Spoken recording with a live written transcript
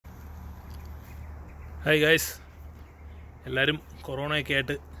Hi guys, എല്ലാവരും കൊറോണയൊക്കെ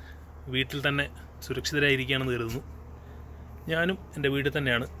ആയിട്ട് വീട്ടിൽ തന്നെ സുരക്ഷിതരായിരിക്കുകയാണെന്ന് കരുതുന്നു. ഞാനും എൻ്റെ വീട്ടിൽ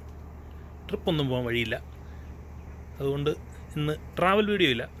തന്നെയാണ്. ട്രിപ്പൊന്നും പോകാൻ വഴിയില്ല. അതുകൊണ്ട് ഇന്ന് ട്രാവൽ വീഡിയോ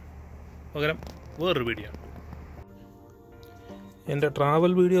ഇല്ല, പകരം വേറൊരു വീഡിയോ ആണ്. എൻ്റെ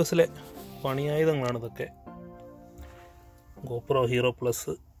ട്രാവൽ വീഡിയോസിലെ പണിയായുധങ്ങളാണ് ഇതൊക്കെ. GoPro Hero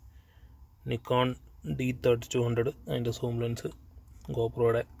plus, Nikon D3200, അതിൻ്റെ സൂം ലെൻസ്,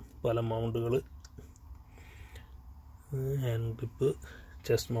 ഗോപ്രോയുടെ പല മൗണ്ടുകൾ, ഹാൻഡ് ഗ്രിപ്പ്,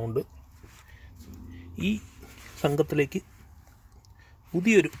 ചെസ്റ്റ് മൗണ്ട്. ഈ സംഘത്തിലേക്ക്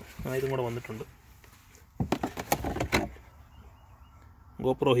പുതിയൊരു ആയുധം കൂടെ വന്നിട്ടുണ്ട്.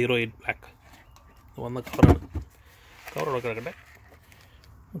 GoPro Hero 8 Black വന്ന കവറാണ്. കവറോടെ കിടക്കട്ടെ.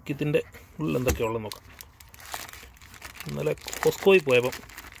 ഇതിൻ്റെ ഉള്ളിൽ എന്തൊക്കെയുള്ളതെന്ന് നോക്കാം. ഇന്നലെ കോസ്കോയിൽ പോയപ്പം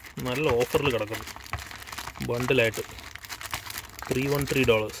നല്ല ഓഫറിൽ കിടക്കുന്നു. ബണ്ടിലായിട്ട്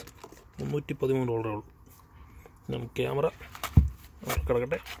 $313, $313 ഉള്ളൂ. ക്യാമറ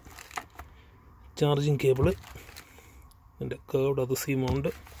കിടക്കട്ടെ. ചാർജിങ് കേബിള്, ഇതിൻ്റെ curved adhesive mount,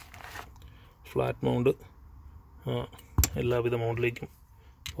 flat mount, എല്ലാവിധ മൗണ്ടിലേക്കും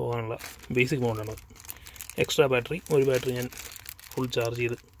പോകാനുള്ള ബേസിക് മൗണ്ടാണ്. എക്സ്ട്രാ ബാറ്ററി, ഒരു ബാറ്ററി ഞാൻ ഫുൾ ചാർജ്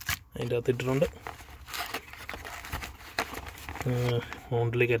ചെയ്ത് അതിൻ്റെ അകത്ത് ഇട്ടിട്ടുണ്ട്.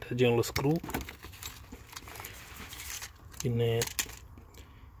 മൗണ്ടിലേക്ക് അറ്റാച്ച് ചെയ്യാനുള്ള സ്ക്രൂ, പിന്നെ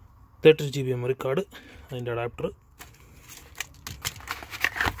 32GB മെമ്മറി കാർഡ്, അതിൻ്റെ അഡാപ്റ്റർ,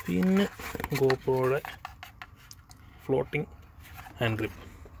 പിന്നെ ഗോപ്രോയുടെ ഫ്ലോട്ടിംഗ് ഹാൻഡ് ഗ്രിപ്പ്.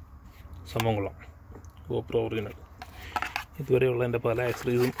 സംഭവം കൊള്ളാം. GoPro original. ഇതുവരെയുള്ള എൻ്റെ പല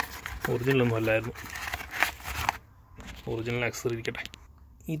ആക്സറീസും ഒറിജിനലൊന്നും അല്ലായിരുന്നു. ഒറിജിനൽ ആക്സറി ഇരിക്കട്ടെ.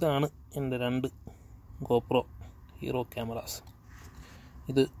 ഇതാണ് എൻ്റെ 2 GoPro Hero ക്യാമറാസ്.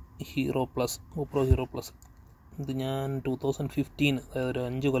 ഇത് hero plus, GoPro Hero plus. ഇത് ഞാൻ 2015, അതായത് ഒരു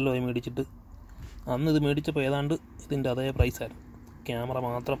 5 കൊല്ലമായി മേടിച്ചിട്ട്. അന്ന് ഇത് മേടിച്ചപ്പോൾ ഏതാണ്ട് ഇതിൻ്റെ അതേ പ്രൈസായിരുന്നു. ക്യാമറ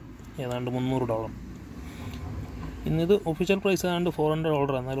മാത്രം ഏതാണ്ട് $300. ഇന്നിത് ഒഫീഷ്യൽ പ്രൈസ് ഏതാണ്ട്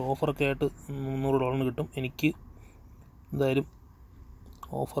 $400. എന്നാലും ഓഫറൊക്കെ ആയിട്ട് $300 കിട്ടും. എനിക്ക് എന്തായാലും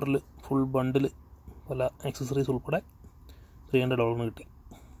ഓഫറിൽ ഫുൾ ബണ്ടിൽ പല ആക്സസറീസ് ഉൾപ്പെടെ $300 കിട്ടി.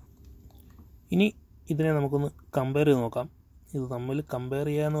 ഇനി ഇതിനെ നമുക്കൊന്ന് കമ്പയർ ചെയ്ത് നോക്കാം. ഇത് തമ്മിൽ കമ്പയർ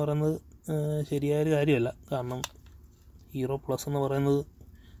ചെയ്യുക എന്ന് പറയുന്നത് ശരിയായൊരു കാര്യമല്ല. കാരണം ഹീറോ പ്ലസ് എന്ന് പറയുന്നത്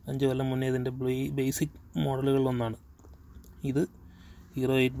 5 കൊല്ലം മുന്നേ ഇതിൻ്റെ ബേസിക് മോഡലുകളിലൊന്നാണ്. ഇത്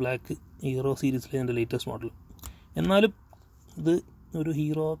Hero 8 Black, ഹീറോ സീരീസിലെ ഇതിൻ്റെ ലേറ്റസ്റ്റ് മോഡൽ. എന്നാലും ഇത് ഒരു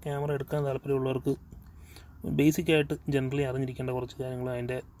ഹീറോ ക്യാമറ എടുക്കാൻ താല്പര്യമുള്ളവർക്ക് ബേസിക്കായിട്ട് ജനറലി അറിഞ്ഞിരിക്കേണ്ട കുറച്ച് കാര്യങ്ങൾ,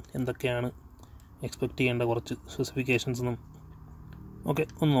 അതിൻ്റെ എന്തൊക്കെയാണ് എക്സ്പെക്റ്റ് ചെയ്യേണ്ട കുറച്ച് സ്പെസിഫിക്കേഷൻസൊന്നും ഒക്കെ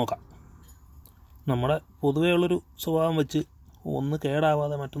ഒന്ന് നോക്കാം. നമ്മുടെ പൊതുവേ ഉള്ളൊരു സ്വഭാവം വെച്ച് ഒന്ന്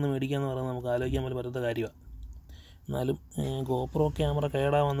കേടാവാതെ മറ്റൊന്ന് മേടിക്കുക എന്ന് പറയുന്നത് നമുക്ക് ആലോചിക്കാൻ പോലും പറ്റാത്ത കാര്യമാണ്. എന്നാലും GoPro ക്യാമറ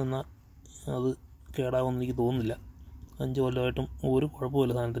കേടാവാൻ നിന്നാൽ അത് കേടാവുമെന്ന് എനിക്ക് തോന്നുന്നില്ല. 5 കൊല്ലമായിട്ടും ഒരു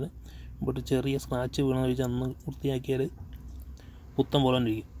കുഴപ്പമില്ല സാധനത്തിന്. ബട്ട് ചെറിയ സ്ക്രാച്ച് വീണെന്ന് വെച്ചാൽ അന്ന് വൃത്തിയാക്കിയാൽ പുത്തൻ പോലെ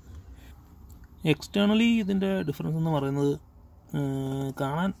ഇരിക്കും. എക്സ്റ്റേണലി ഇതിൻ്റെ ഡിഫറൻസ് എന്ന് പറയുന്നത്,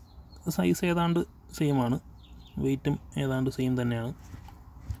 കാണാൻ സൈസ് ഏതാണ്ട് സെയിമാണ്, വെയ്റ്റും ഏതാണ്ട് സെയിം തന്നെയാണ്.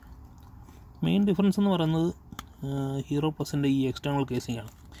 മെയിൻ ഡിഫറൻസ് എന്ന് പറയുന്നത് ഹീറോ പ്ലസിൻ്റെ ഈ എക്സ്റ്റേണൽ കേസിംഗ്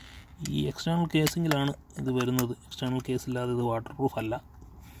ആണ്. ഈ എക്സ്റ്റേണൽ കേസിങ്ങിലാണ് ഇത് വരുന്നത്. എക്സ്റ്റേണൽ കേസ് ഇല്ലാതെ ഇത് വാട്ടർ പ്രൂഫ് അല്ല.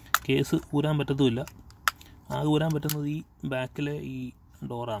 കേസ് ഊരാൻ പറ്റത്തുമില്ല. ആകെ ഊരാൻ പറ്റുന്നത് ഈ ബാക്കിലെ ഈ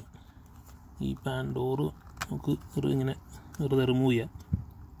ഡോറാണ്. ഈ ഡോറ് നമുക്ക് ഇങ്ങനെ വെറുതെ റിമൂവ് ചെയ്യാം.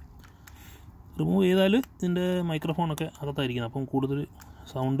 റിമൂവ് ചെയ്താൽ ഇതിൻ്റെ മൈക്രോഫോണൊക്കെ അകത്തായിരിക്കണം. അപ്പം കൂടുതൽ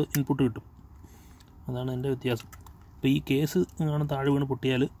സൗണ്ട് ഇൻപുട്ട് കിട്ടും. അതാണ് എൻ്റെ വ്യത്യാസം. അപ്പോൾ ഈ കേസ് ഇങ്ങനെ താഴെ വീണ്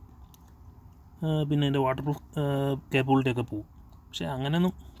പൊട്ടിയാൽ പിന്നെ അതിൻ്റെ വാട്ടർ പ്രൂഫ് കേപ്പബിലിറ്റി ഒക്കെ പോകും. പക്ഷേ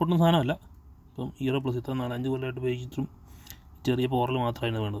അങ്ങനെയൊന്നും പൊട്ടുന്ന സാധനമല്ല. ഇപ്പം ഹീറോ പ്ലസ് ഇത്ര 4-5 കൊല്ലമായിട്ട് ഉപയോഗിച്ചിട്ടും ചെറിയ പോറൽ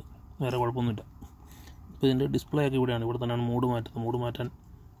മാത്രമായിരുന്നു വേണ്ടത്. വേറെ കുഴപ്പമൊന്നുമില്ല. ഇപ്പോൾ ഇതിൻ്റെ ഡിസ്പ്ലേ ഒക്കെ ഇവിടെയാണ്. ഇവിടെ തന്നെയാണ് മൂഡ് മാറ്റുന്നത്. മൂഡ് മാറ്റാൻ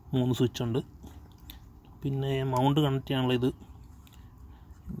 3 സ്വിച്ച് ഉണ്ട്. പിന്നെ മൗണ്ട് കണക്ട് ചെയ്യാനുള്ള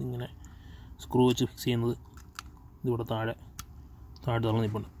ഇതിങ്ങനെ സ്ക്രൂ വെച്ച് ഫിക്സ് ചെയ്യുന്നത് ഇതിവിടെ താഴെ തള്ളി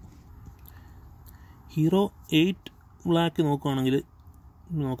നിൽപ്പുണ്ട്. ഹീറോ 8 ബ്ലാക്ക് നോക്കുകയാണെങ്കിൽ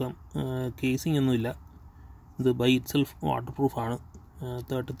നോക്കാം, കേസിംഗ് ഒന്നുമില്ല. ഇത് by it self water പ്രൂഫാണ്.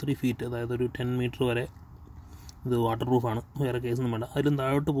 33 feet, അതായത് ഒരു 10 മീറ്റർ വരെ ഇത് വാട്ടർ പ്രൂഫാണ്. വേറെ കേസൊന്നും വേണ്ട. അതിലും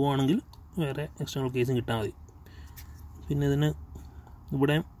താഴോട്ട് പോവുകയാണെങ്കിൽ വേറെ എക്സ്റ്റേണൽ കേസിങ് കിട്ടാൽ മതി. പിന്നെ ഇതിന്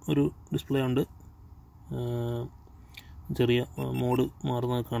ഇവിടെ ഒരു ഡിസ്പ്ലേ ഉണ്ട്. ചെറിയ മോഡ്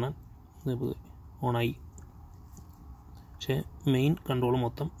മാറുന്നത് കാണാൻ ഓണായി. പക്ഷേ മെയിൻ കൺട്രോൾ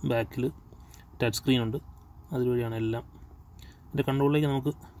മൊത്തം ബാക്കിൽ ടച്ച് സ്ക്രീൻ ഉണ്ട്. അതുവഴിയാണ് എല്ലാം. ഇതിൻ്റെ കൺട്രോളിലേക്ക്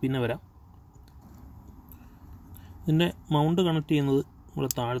നമുക്ക് പിന്നെ വരാം. ഇതിൻ്റെ മൗണ്ട് കണക്ട് ചെയ്യുന്നത് ഇവിടെ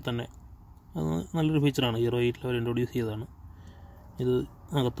താഴെ തന്നെ. അത് നല്ലൊരു ഫീച്ചറാണ്. ഹീറോ 8 അവർ ഇൻട്രൊഡ്യൂസ് ചെയ്തതാണ്. ഇത്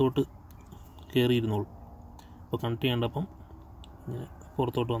അകത്തോട്ട് കയറിയിരുന്നോളും. അപ്പോൾ കണക്ട് ചെയ്യേണ്ടപ്പം ഇങ്ങനെ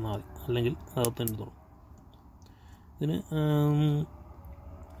പുറത്തോട്ട് വന്നാൽ മതി, അല്ലെങ്കിൽ അകത്ത് തന്നെ ഇരുന്നോളും. ഇതിന്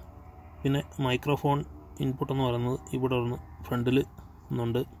പിന്നെ മൈക്രോഫോൺ ഇൻപുട്ട് എന്ന് പറയുന്നത് ഇവിടെ ഒന്ന് ഫ്രണ്ടിൽ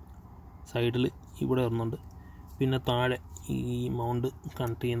ഒന്നുണ്ട്, സൈഡിൽ ഇവിടെ ഒന്നുണ്ട്, പിന്നെ താഴെ ഈ മൗണ്ട്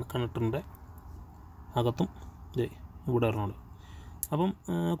കണക്ട് ചെയ്യുന്ന കണക്ടറിൻ്റെ അകത്തും ഇവിടെ ഒരെണ്ണമുണ്ട്. അപ്പം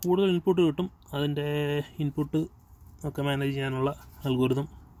കൂടുതൽ ഇൻപുട്ട് കിട്ടും. അതിൻ്റെ ഇൻപുട്ട് ഒക്കെ മാനേജ് ചെയ്യാനുള്ള അൽഗോരിതം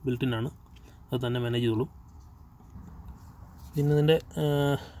ബിൽറ്റിനാണ്, അത് തന്നെ മാനേജ് ചെയ്തോളും. പിന്നെ ഇതിൻ്റെ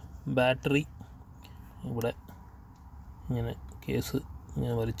ബാറ്ററി ഇവിടെ ഇങ്ങനെ കേസ്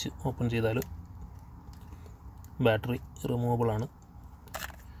ഇങ്ങനെ വലിച്ച് ഓപ്പൺ ചെയ്താൽ ബാറ്ററി റിമൂവബിളാണ്.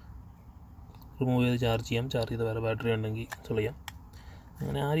 റിമൂവ് ചെയ്ത് ചാർജ് ചെയ്യാം, ചാർജ് ചെയ്ത് വേറെ ബാറ്ററി ഉണ്ടെങ്കിൽ ചെയ്യാം.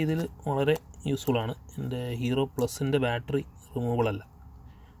 അങ്ങനെ ആ രീതിയിൽ വളരെ യൂസ്ഫുള്ളാണ്. എൻ്റെ ഹീറോ പ്ലസിൻ്റെ ബാറ്ററി റിമൂവബിളല്ല,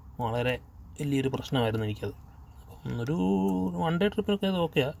 വളരെ വലിയൊരു പ്രശ്നമായിരുന്നു എനിക്കത്. അപ്പം ഒരു 1 ഡേ ട്രിപ്പിനൊക്കെ അത്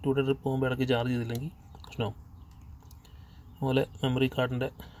ഓക്കെയാണ്. 2 ഡേ ട്രിപ്പ് പോകുമ്പോൾ ഇടയ്ക്ക് ചാർജ് ചെയ്തില്ലെങ്കിൽ പ്രശ്നമാവും. അതുപോലെ മെമ്മറി കാർഡിൻ്റെ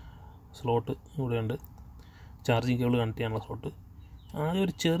സ്ലോട്ട് ഇവിടെയുണ്ട്, ചാർജിങ് കേബിൾ കണക്ട് ചെയ്യാനുള്ള സ്ലോട്ട്. ആകെ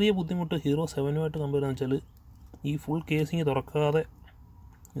ഒരു ചെറിയ ബുദ്ധിമുട്ട് ഹീറോ 7 കമ്പയർ എന്ന് വെച്ചാൽ ഈ ഫുൾ കേസിങ് തുറക്കാതെ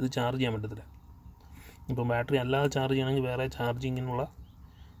ഇത് ചാർജ് ചെയ്യാൻ പറ്റത്തില്ല. ഇപ്പം ബാറ്ററി അല്ലാതെ ചാർജ് ചെയ്യണമെങ്കിൽ വേറെ ചാർജിങ്ങിനുള്ള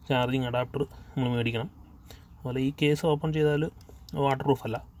ചാർജിങ് അഡാപ്റ്റർ നമ്മൾ മേടിക്കണം. അതുപോലെ ഈ കേസ് ഓപ്പൺ ചെയ്താൽ വാട്ടർ പ്രൂഫ്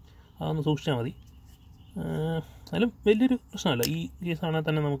അല്ല, അതൊന്ന് സൂക്ഷിച്ചാൽ മതി. അതിലും വലിയൊരു പ്രശ്നമല്ല. ഈ കേസാണെങ്കിൽ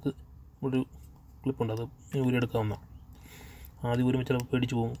തന്നെ നമുക്ക് ഒരു ക്ലിപ്പുണ്ട്, അത് ഊരിയെടുക്കാവുന്നതാണ്. ആദ്യം ഊരുമ്പോൾ ചിലപ്പോൾ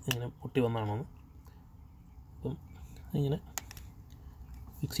പേടിച്ച് പോകും, ഇങ്ങനെ പൊട്ടി വന്നതാണെന്ന്. അപ്പം ഇങ്ങനെ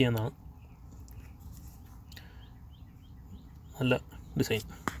ഫിക്സ് ചെയ്യാവുന്നതാണ്. നല്ല ഡിസൈൻ.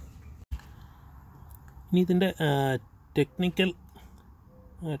 ഇനി ഇതിൻ്റെ ടെക്നിക്കൽ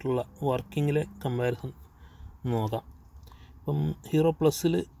ആയിട്ടുള്ള വർക്കിങ്ങിലെ കമ്പാരിസൺ നോക്കാം. ഇപ്പം ഹീറോ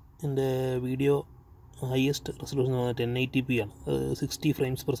പ്ലസ്സിൽ എൻ്റെ വീഡിയോ ഹയസ്റ്റ് റെസൊല്യൂഷൻ എന്ന് പറഞ്ഞാൽ 1080p ആണ്, 60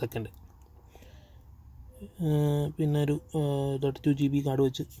 frames per second. പിന്നെ ഒരു 32GB കാർഡ്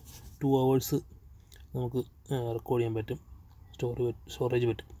വെച്ച് 2 hours നമുക്ക് റെക്കോർഡ് ചെയ്യാൻ പറ്റും, സ്റ്റോറേജ്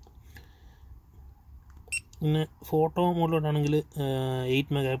പറ്റും. പിന്നെ ഫോട്ടോ മോഡിലോട്ടാണെങ്കിൽ 8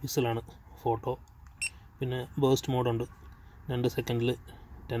 MP ഫോട്ടോ. പിന്നെ ബേസ്റ്റ് മോഡുണ്ട്, 2 സെക്കൻഡിൽ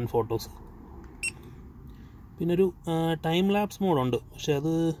 10 ഫോട്ടോസ്. പിന്നെ ഒരു ടൈം ലാപ്സ് മോഡുണ്ട്, പക്ഷേ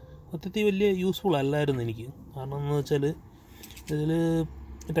അത് സത്യത്തിൽ വലിയ യൂസ്ഫുൾ അല്ലായിരുന്നു എനിക്ക്. കാരണം എന്ന് വെച്ചാൽ ഇതിൽ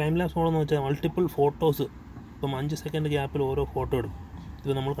ടൈം ലാപ്സ് മോഡെന്ന് വെച്ചാൽ മൾട്ടിപ്പിൾ ഫോട്ടോസ്, ഇപ്പം 5 സെക്കൻഡ് ഗ്യാപ്പിൽ ഓരോ ഫോട്ടോ എടുക്കും.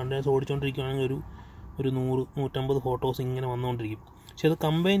 ഇത് നമ്മൾ കണ്ടിന്യൂസ് ഓടിച്ചുകൊണ്ടിരിക്കുകയാണെങ്കിൽ ഒരു 100-150 ഫോട്ടോസ് ഇങ്ങനെ വന്നുകൊണ്ടിരിക്കും. പക്ഷെ അത്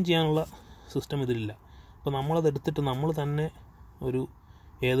കമ്പൈൻ ചെയ്യാനുള്ള സിസ്റ്റം ഇതിലില്ല. അപ്പോൾ നമ്മളത് എടുത്തിട്ട് നമ്മൾ തന്നെ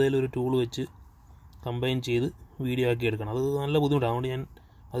ഏതെങ്കിലും ഒരു ടൂൾ വെച്ച് കമ്പൈൻ ചെയ്ത് വീഡിയോ ആക്കി എടുക്കണം. അത് നല്ല ബുദ്ധിമുട്ടാണ്. അതുകൊണ്ട് ഞാൻ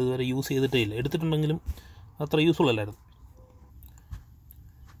അതുവരെ യൂസ് ചെയ്തിട്ടേ ഇല്ല. എടുത്തിട്ടുണ്ടെങ്കിലും അത്ര യൂസ്ഫുൾ അല്ലായിരുന്നു.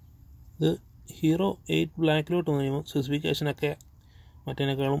 ഇത് ഹീറോ 8 ബ്ലാക്കിലോട്ട് പറയുമ്പോൾ സ്പെസിഫിക്കേഷനൊക്കെ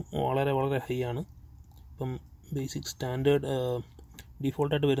മറ്റേനേക്കാളും വളരെ വളരെ ഹൈ ആണ്. ഇപ്പം ബേസിക് സ്റ്റാൻഡേർഡ്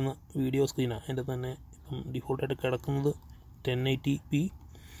ഡിഫോൾട്ടായിട്ട് വരുന്ന വീഡിയോ സ്ക്രീനാണ്. അതിൻ്റെ തന്നെ ഇപ്പം ഡിഫോൾട്ടായിട്ട് കിടക്കുന്നത് 1080p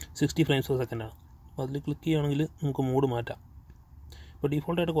 60 frames per second ആണ്. അപ്പോൾ അതിൽ ക്ലിക്ക് ചെയ്യുകയാണെങ്കിൽ നമുക്ക് മോഡ് മാറ്റാം. ഇപ്പോൾ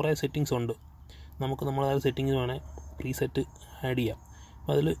ഡിഫോൾട്ടായിട്ട് കുറേ സെറ്റിങ്സ് ഉണ്ട്, നമുക്ക് നമ്മളായ സെറ്റിങ്സ് വേണേൽ പ്രീസെറ്റ് ആഡ് ചെയ്യാം.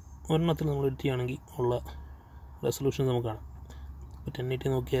 അപ്പോൾ അതിൽ ഒരെണ്ണത്തിൽ നമ്മൾ എഡിറ്റ് ചെയ്യുകയാണെങ്കിൽ ഉള്ള റെസൊല്യൂഷൻ നമുക്ക് കാണാം. ഇപ്പോൾ 1080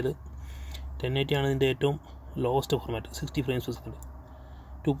 നോക്കിയാൽ 1080 ആണ് ഇതിൻ്റെ ഏറ്റവും lowest format, 60 frames per second.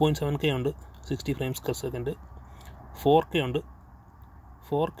 2.7K ഉണ്ട്, 60 frames per second. 4K ഉണ്ട്,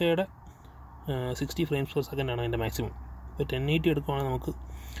 4Kയുടെ 60 frames per second ആണ് അതിൻ്റെ മാക്സിമം. ഇപ്പോൾ 1080 എടുക്കുകയാണെങ്കിൽ നമുക്ക്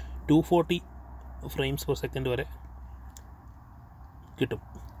 240 frames per second വരെ കിട്ടും.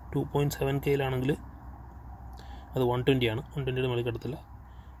 2.7Kയിലാണെങ്കിൽ അത് 120 ആണ്, 120യുടെ മുകളിൽ കിട്ടത്തില്ല.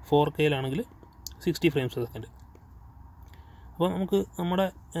 4Kയിലാണെങ്കിൽ 60 frames per second. അപ്പോൾ നമുക്ക് നമ്മുടെ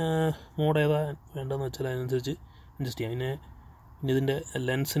മോഡ് ഏതാ വേണ്ടതെന്ന് വെച്ചാൽ അതിനനുസരിച്ച് അഡ്ജസ്റ്റ് ചെയ്യാം. പിന്നെ ഇതിൻ്റെ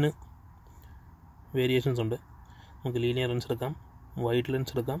ലെൻസിന് വേരിയേഷൻസ് ഉണ്ട്. നമുക്ക് ലീനിയർ ലെൻസ് എടുക്കാം, വൈഡ്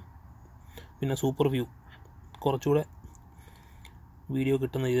ലെൻസ് എടുക്കാം, പിന്നെ സൂപ്പർ വ്യൂ, കുറച്ചുകൂടെ വീഡിയോ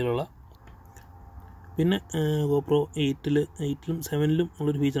കിട്ടുന്ന രീതിയിലുള്ള. പിന്നെ GoPro 8ലും 7ലും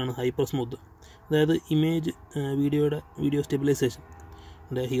ഉള്ളൊരു ഫീച്ചറാണ് ഹൈപ്പർ സ്മൂത്ത്. അതായത് വീഡിയോ സ്റ്റെബിലൈസേഷൻ.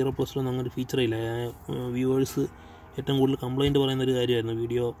 എൻ്റെ ഹീറോ പ്ലസിലൊന്നും അങ്ങനെ ഒരു ഫീച്ചറേ ഇല്ല. വ്യൂവേഴ്സ് ഏറ്റവും കൂടുതൽ കംപ്ലയിൻറ്റ് പറയുന്നൊരു കാര്യമായിരുന്നു,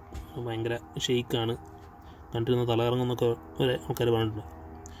 വീഡിയോ ഭയങ്കര ഷെയ്ക്കാണ്, കണ്ടിരുന്ന തലകറങ്ങുന്നൊക്കെ വരെ ആൾക്കാർ പറഞ്ഞിട്ടുണ്ട്.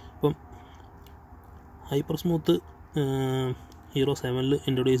 അപ്പം ഹൈപ്പർ സ്മൂത്ത് ഹീറോ 7ൽ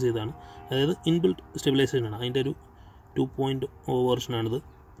ഇൻട്രൊഡ്യൂസ് ചെയ്തതാണ്. അതായത് ഇൻബിൽറ്റ് സ്റ്റെബിലൈസേഷനാണ്, അതിൻ്റെ ഒരു 2.0 വേർഷനാണിത്.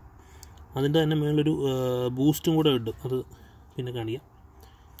 അതിൻ്റെ തന്നെ മേളൊരു ബൂസ്റ്റും കൂടെ ഉണ്ട്, അത് പിന്നെ കാണിക്കാം.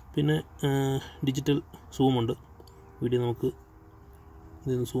 പിന്നെ ഡിജിറ്റൽ സൂമുണ്ട്, വീഡിയോ നമുക്ക്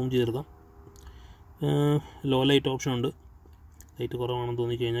ഇതിന് സൂം ചെയ്തെടുക്കാം. ലോ ലൈറ്റ് ഓപ്ഷൻ ഉണ്ട്, ലൈറ്റ് കുറവാണെന്ന്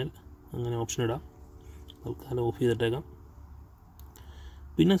തോന്നിക്കഴിഞ്ഞാൽ അങ്ങനെ ഓപ്ഷൻ ഇടാം. തൽക്കാലം ഓഫ് ചെയ്തിട്ടേക്കാം.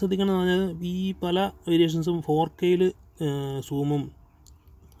 പിന്നെ ശ്രദ്ധിക്കണം എന്ന് പറഞ്ഞാൽ ഈ പല വേരിയേഷൻസും 4K സൂമും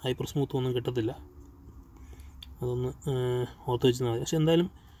ഹൈപ്പർ സ്മൂത്തും ഒന്നും കിട്ടത്തില്ല. അതൊന്ന് ഓർത്ത് വെച്ചാൽ മതി. പക്ഷെ എന്തായാലും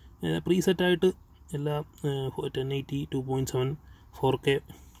പ്രീസെറ്റായിട്ട് എല്ലാ 1080, 2.7, 4K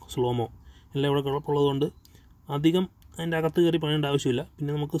സ്ലോമോ എല്ലാം ഇവിടെ കുഴപ്പമുള്ളതുകൊണ്ട് അധികം അതിൻ്റെ അകത്ത് കയറി പണിയേണ്ട ആവശ്യമില്ല.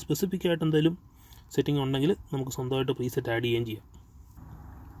 പിന്നെ നമുക്ക് സ്പെസിഫിക് ആയിട്ട് എന്തെങ്കിലും സെറ്റിംഗ് ഉണ്ടെങ്കിൽ നമുക്ക് സ്വന്തമായിട്ട് പ്രീസെറ്റ് ആഡ് ചെയ്യുകയും ചെയ്യാം.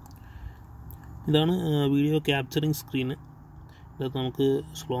 ഇതാണ് വീഡിയോ ക്യാപ്ചറിങ് സ്ക്രീന്. ഇതിനകത്ത് നമുക്ക്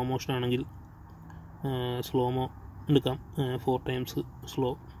സ്ലോ മോഷൻ ആണെങ്കിൽ സ്ലോമോ എടുക്കാം, 4 times സ്ലോ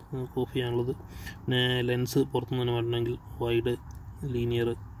ഓഫ് ചെയ്യാനുള്ളത്. പിന്നെ ലെൻസ് പുറത്തുനിന്ന് തന്നെ വരണമെങ്കിൽ വൈഡ്, ലീനിയർ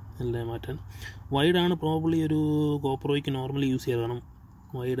എല്ലാം മാറ്റാൻ. വൈഡാണ് പ്രോബബ്ലി ഒരു ഗോപ്രോയ്ക്ക് നോർമലി യൂസ് ചെയ്യാൻ. കാരണം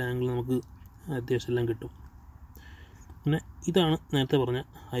വൈഡ് ആംഗിൾ നമുക്ക് അത്യാവശ്യം എല്ലാം കിട്ടും. പിന്നെ ഇതാണ് നേരത്തെ പറഞ്ഞ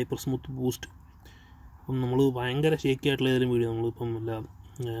ഹൈപ്പർ സ്മൂത്ത് ബൂസ്റ്റ്. അപ്പം നമ്മൾ ഭയങ്കര ഷേക്കി ആയിട്ടുള്ള ഏതെങ്കിലും വീഡിയോ, നമ്മളിപ്പം വല്ല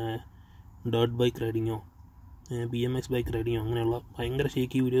ഡേർട്ട് ബൈക്ക് റൈഡിങ്ങോ BMX ബൈക്ക് റൈഡിങ്ങോ അങ്ങനെയുള്ള ഭയങ്കര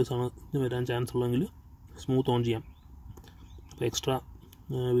ഷേക്കി വീഡിയോസാണ് ഇത് വരാൻ ചാൻസ് ഉള്ളതെങ്കിൽ സ്മൂത്ത് ഓൺ ചെയ്യാം. അപ്പോൾ എക്സ്ട്രാ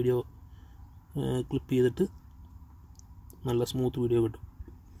വീഡിയോ ക്ലിപ്പ് ചെയ്തിട്ട് നല്ല സ്മൂത്ത് വീഡിയോ കിട്ടും.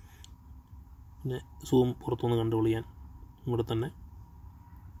 പിന്നെ സൂം പുറത്തുനിന്ന് കൺട്രോൾ ചെയ്യാൻ ഇവിടെ തന്നെ.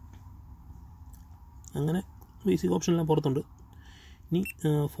 അങ്ങനെ ബേസിക് ഓപ്ഷനെല്ലാം പുറത്തുണ്ട്. ഇനി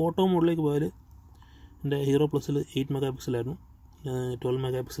ഫോട്ടോ മോഡിലേക്ക് പോയാൽ എൻ്റെ ഹീറോ പ്ലസ്സിൽ 8 MP ആയിരുന്നു,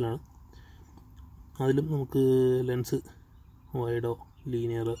 12 MP അതിലും നമുക്ക് ലെൻസ് വൈഡോ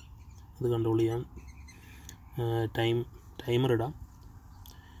ലീനിയർ അത് കൺട്രോൾ ചെയ്യാം. ടൈമർ ഇടാം.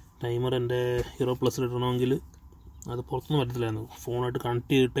 ടൈമർ എൻ്റെ ഹീറോ പ്ലസ്സിൽ ഇടണമെങ്കിൽ അത് പുറത്തൊന്നും പറ്റത്തില്ലായിരുന്നു, ഫോണായിട്ട്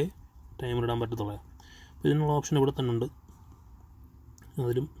കണക്ട് ചെയ്തിട്ടേ ടൈമർ ഇടാൻ പറ്റത്തുള്ളൂ. അപ്പോൾ ഇതിനുള്ള ഓപ്ഷൻ ഇവിടെ തന്നെ ഉണ്ട്,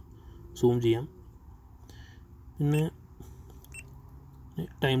 അതിലും സൂം ചെയ്യാം. പിന്നെ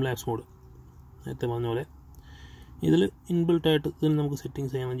ടൈം ലാപ്സ് മോഡ് നേരത്തെ പറഞ്ഞ പോലെ ഇതിൽ ഇൻബിൽട്ടായിട്ട് ഇതിൽ നമുക്ക്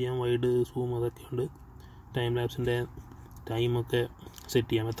സെറ്റിങ്സ് ചെയ്യാം, വൈഡ് സൂം അതൊക്കെ ഉണ്ട്. ടൈം ലാപ്സിൻ്റെ ടൈമൊക്കെ സെറ്റ്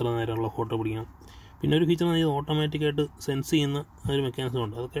ചെയ്യാം, എത്ര നേരമുള്ള ഫോട്ടോ പിടിക്കണം. പിന്നെ ഒരു ഫീച്ചർ എന്ന് പറഞ്ഞാൽ ഓട്ടോമാറ്റിക്കായിട്ട് സെൻസ് ചെയ്യുന്ന ഒരു മെക്കാനിസം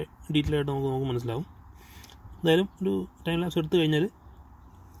ഉണ്ട്. അതൊക്കെ ഡീറ്റെയിൽ ആയിട്ട് നമുക്ക് മനസ്സിലാവും. എന്തായാലും ഒരു ടൈം ലാപ്സ് എടുത്തു കഴിഞ്ഞാൽ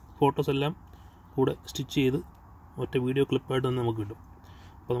ഫോട്ടോസ് എല്ലാം കൂടെ സ്റ്റിച്ച് ചെയ്ത് ഒറ്റ വീഡിയോ ക്ലിപ്പായിട്ട് തന്നെ നമുക്ക് കിട്ടും.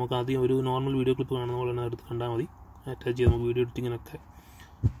 അപ്പോൾ നമുക്ക് ആദ്യം ഒരു നോർമൽ വീഡിയോ ക്ലിപ്പ് കാണുന്ന പോലെ തന്നെ എടുത്ത് കണ്ടാൽ മതി. അറ്റാച്ച് ചെയ്ത് നമുക്ക് വീഡിയോ എഡിറ്റിങ്ങിനൊക്കെ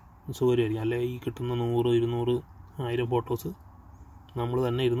സൗകര്യമായിരിക്കും. അല്ലെങ്കിൽ ഈ കിട്ടുന്ന 100, 200, 1000 ഫോട്ടോസ് നമ്മൾ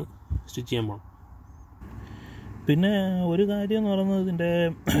തന്നെ ഇരുന്ന് സ്റ്റിച്ച് ചെയ്യാൻ പോകണം. പിന്നെ ഒരു കാര്യം എന്ന് പറയുന്നത് ഇതിൻ്റെ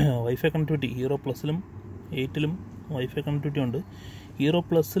wifi connectivity. Hero പ്ലസ്സിലും 8ലും wifi connectivity ഉണ്ട്. ഹീറോ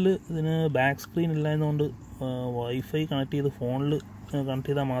പ്ലസ്സിൽ ഇതിന് ബാക്ക് സ്ക്രീൻ ഇല്ലായതുകൊണ്ട് വൈഫൈ കണക്ട് ചെയ്ത് ഫോണിൽ കണക്ട്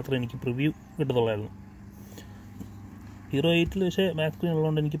ചെയ്താൽ മാത്രമേ എനിക്ക് പ്രിവ്യൂ കിട്ടത്തുള്ളായിരുന്നു. ഹീറോ 8ൽ പക്ഷേ ബാക്ക് സ്ക്രീൻ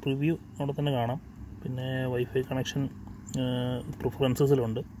ഉള്ളതുകൊണ്ട് എനിക്ക് പ്രിവ്യൂ അവിടെ തന്നെ കാണാം. പിന്നെ വൈഫൈ കണക്ഷൻ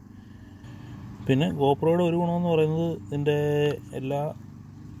പ്രിഫറൻസസിലുണ്ട്. പിന്നെ ഗോപ്രോയുടെ ഒരു ഗുണമെന്ന് പറയുന്നത് ഇതിൻ്റെ എല്ലാ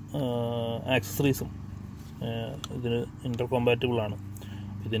ആക്സസറീസും ഇതിന് ഇൻ്റർകോമ്പാറ്റബിളാണ്.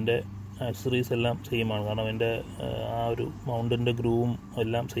 ഇതിൻ്റെ ആക്സസറീസ് എല്ലാം സെയിമാണ്. കാരണം ഇതിൻ്റെ ആ ഒരു മൗണ്ടിൻ്റെ ഗ്രൂവും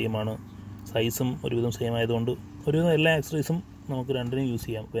എല്ലാം സെയിമാണ്. സൈസും ഒരുവിധം സെയിം ആയതുകൊണ്ട് ഒരുവിധം എല്ലാ ആക്സസറീസും നമുക്ക് രണ്ടിനും യൂസ്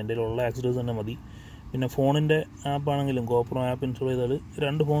ചെയ്യാം. അപ്പോൾ എൻ്റെ ഉള്ള ആക്സസറീസ് തന്നെ മതി. പിന്നെ ഫോണിൻ്റെ ആപ്പാണെങ്കിലും ഗോപ്രോ ആപ്പ് ഇൻസ്റ്റാൾ ചെയ്താൽ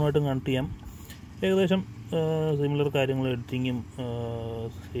 2 ഫോണുമായിട്ടും കണക്ട് ചെയ്യാം. ഏകദേശം സിമിലർ കാര്യങ്ങൾ, എഡിറ്റിങ്ങും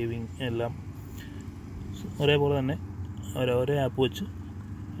സേവിങ് എല്ലാം ഒരേപോലെ തന്നെ ഒരേ ആപ്പ് വെച്ച്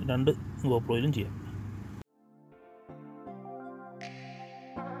 2 ഗോപ്രോയിലും ചെയ്യാം.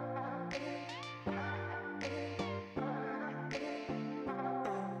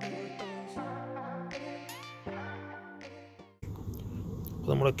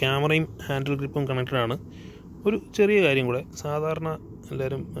 അപ്പോൾ നമ്മുടെ ക്യാമറയും ഹാൻഡിൽ ഗ്രിപ്പും കണക്റ്റഡാണ്. ഒരു ചെറിയ കാര്യം കൂടെ, സാധാരണ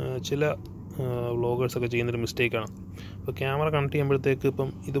എല്ലാവരും ചില വ്ളോഗേഴ്സൊക്കെ ചെയ്യുന്നൊരു മിസ്റ്റേക്കാണ്. അപ്പോൾ ക്യാമറ കണക്ട് ചെയ്യുമ്പോഴത്തേക്ക് ഇപ്പം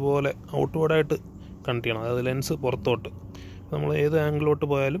ഇതുപോലെ ഔട്ട്വേർഡായിട്ട് കണക്ട് ചെയ്യണം, അതായത് ലെൻസ് പുറത്തോട്ട്. നമ്മൾ ഏത് ആംഗിളിലോട്ട്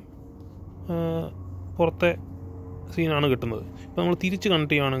പോയാലും പുറത്തെ സീനാണ് കിട്ടുന്നത്. ഇപ്പോൾ നമ്മൾ തിരിച്ച്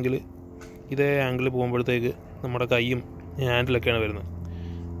കണക്ട് ചെയ്യുകയാണെങ്കിൽ ഇതേ ആംഗിളിൽ പോകുമ്പോഴത്തേക്ക് നമ്മുടെ കൈയും ഹാൻഡിലൊക്കെയാണ് വരുന്നത്.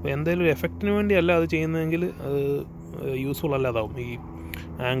 അപ്പോൾ എന്തെങ്കിലും ഒരു എഫക്റ്റിന് വേണ്ടിയല്ല അത് ചെയ്യുന്നതെങ്കിൽ അത് യൂസ്ഫുൾ അല്ലാതാവും, ഈ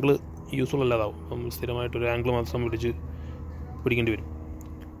ആംഗിൾ യൂസ്ഫുൾ അല്ലാതാവും. അപ്പം സ്ഥിരമായിട്ടൊരു ആംഗിൾ മാത്രം പിടിക്കേണ്ടി വരും.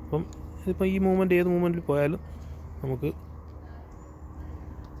 അപ്പം ഇതിപ്പോൾ ഈ മൂവ്മെൻറ്റ് ഏത് മൂവ്മെൻറ്റിൽ പോയാലും നമുക്ക്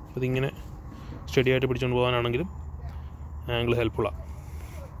ഇതിങ്ങനെ സ്റ്റഡിയായിട്ട് പിടിച്ചുകൊണ്ട് പോകാനാണെങ്കിലും ആംഗിൾ ഹെൽപ്ഫുള്ളാണ്.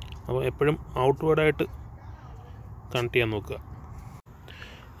 അപ്പോൾ എപ്പോഴും ഔട്ട്വേർഡായിട്ട് കണക്ട് ചെയ്യാൻ നോക്കുക.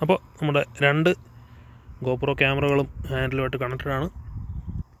 അപ്പോൾ നമ്മുടെ 2 ഗോപ്രോ ക്യാമറകളും ഹാൻഡിലുമായിട്ട് കണക്റ്റഡാണ്.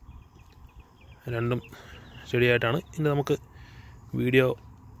 രണ്ടും സ്റ്റഡിയായിട്ടാണ്. ഇനി നമുക്ക് വീഡിയോ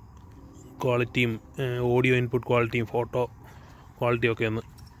ക്വാളിറ്റിയും ഓഡിയോ ഇൻപുട്ട് ക്വാളിറ്റിയും ഫോട്ടോ ക്വാളിറ്റിയും ഒക്കെ ഒന്ന്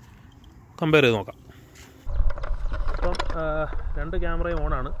കമ്പയർ ചെയ്ത് നോക്കാം. അപ്പം 2 ക്യാമറയും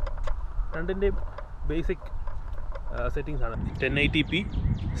ഓണാണ്. രണ്ടിൻ്റെയും ബേസിക് സെറ്റിങ്സ് ആണ് 1080p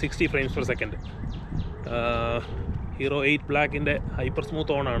 60 frames per second. Hero 8 ബ്ലാക്കിൻ്റെ hyper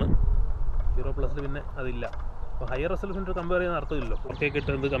smooth ഓണാണ്. ഹീറോ പ്ലസിൽ പിന്നെ അതില്ല. അപ്പോൾ ഹയർ റെസൊല്യൂഷൻ്റെ കമ്പയർ ചെയ്യാൻ അർത്ഥമില്ലല്ലോ, 4K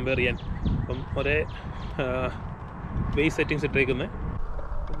ഇട്ട് എന്ത് കമ്പയർ ചെയ്യാൻ. അപ്പം ഒരേ ബേസ് സെറ്റിങ്സ് ഇട്ടേക്കുന്നത്.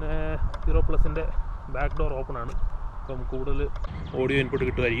 പിന്നെ ഹീറോ പ്ലസിൻ്റെ ബാക്ക് ഡോർ ഓപ്പൺ ആണ്. അപ്പം കൂടുതൽ ഓഡിയോ ഇൻപുട്ട്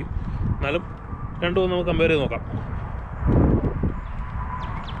കിട്ടുമായിരിക്കും. എന്നാലും രണ്ടും നമുക്ക് കമ്പയർ ചെയ്ത് നോക്കാം.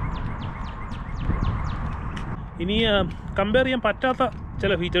 ഇനി കമ്പയർ ചെയ്യാൻ പറ്റാത്ത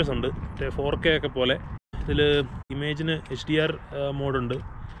ചില ഫീച്ചേഴ്സ് ഉണ്ട്. 4K ഒക്കെ പോലെ ഇതിൽ ഇമേജിന് HDR മോഡുണ്ട്,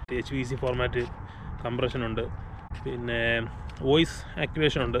 HVC ഫോർമാറ്റ് കംപ്രഷൻ ഉണ്ട്, പിന്നെ വോയിസ്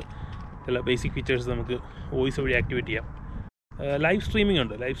ആക്ടിവേഷൻ ഉണ്ട്. ചില ബേസിക് ഫീച്ചേഴ്സ് നമുക്ക് വോയിസ് വഴി ആക്ടിവേറ്റ് ചെയ്യാം. ലൈവ് സ്ട്രീമിംഗ്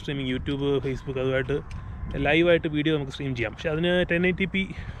ഉണ്ട്. ലൈവ് സ്ട്രീമിംഗ് യൂട്യൂബ്, ഫേസ്ബുക്ക് അതുമായിട്ട് ലൈവായിട്ട് വീഡിയോ നമുക്ക് സ്ട്രീം ചെയ്യാം. പക്ഷേ അതിന് 1080p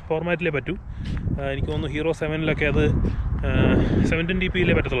ഫോർമാറ്റിലേ പറ്റൂ. എനിക്ക് തോന്നുന്നു ഹീറോ 7-ലൊക്കെ അത്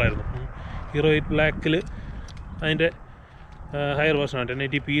 720pയിലേ പറ്റത്തുള്ളായിരുന്നു. ഹീറോ 8 ബ്ലാക്കിൽ അതിൻ്റെ ഹയർ വേർഷനാണ്,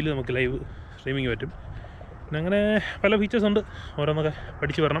 1080pയിൽ നമുക്ക് ലൈവ് സ്ട്രീമിങ് പറ്റും. പിന്നെ അങ്ങനെ പല ഫീച്ചേഴ്സ് ഉണ്ട്, ഓരോന്നൊക്കെ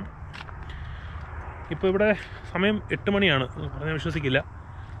പഠിച്ച് വരണം. ഇപ്പോൾ ഇവിടെ സമയം 8 മണിയാണ്, പറഞ്ഞാൽ വിശ്വസിക്കില്ല.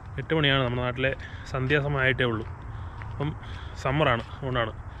 8 മണിയാണ്, നമ്മുടെ നാട്ടിലെ സന്ധ്യാസമയമായിട്ടേ ഉള്ളൂ. അപ്പം സമ്മറാണ്,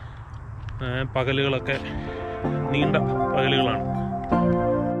 അതുകൊണ്ടാണ് പകലുകളൊക്കെ നീണ്ട പകലുകളാണ്.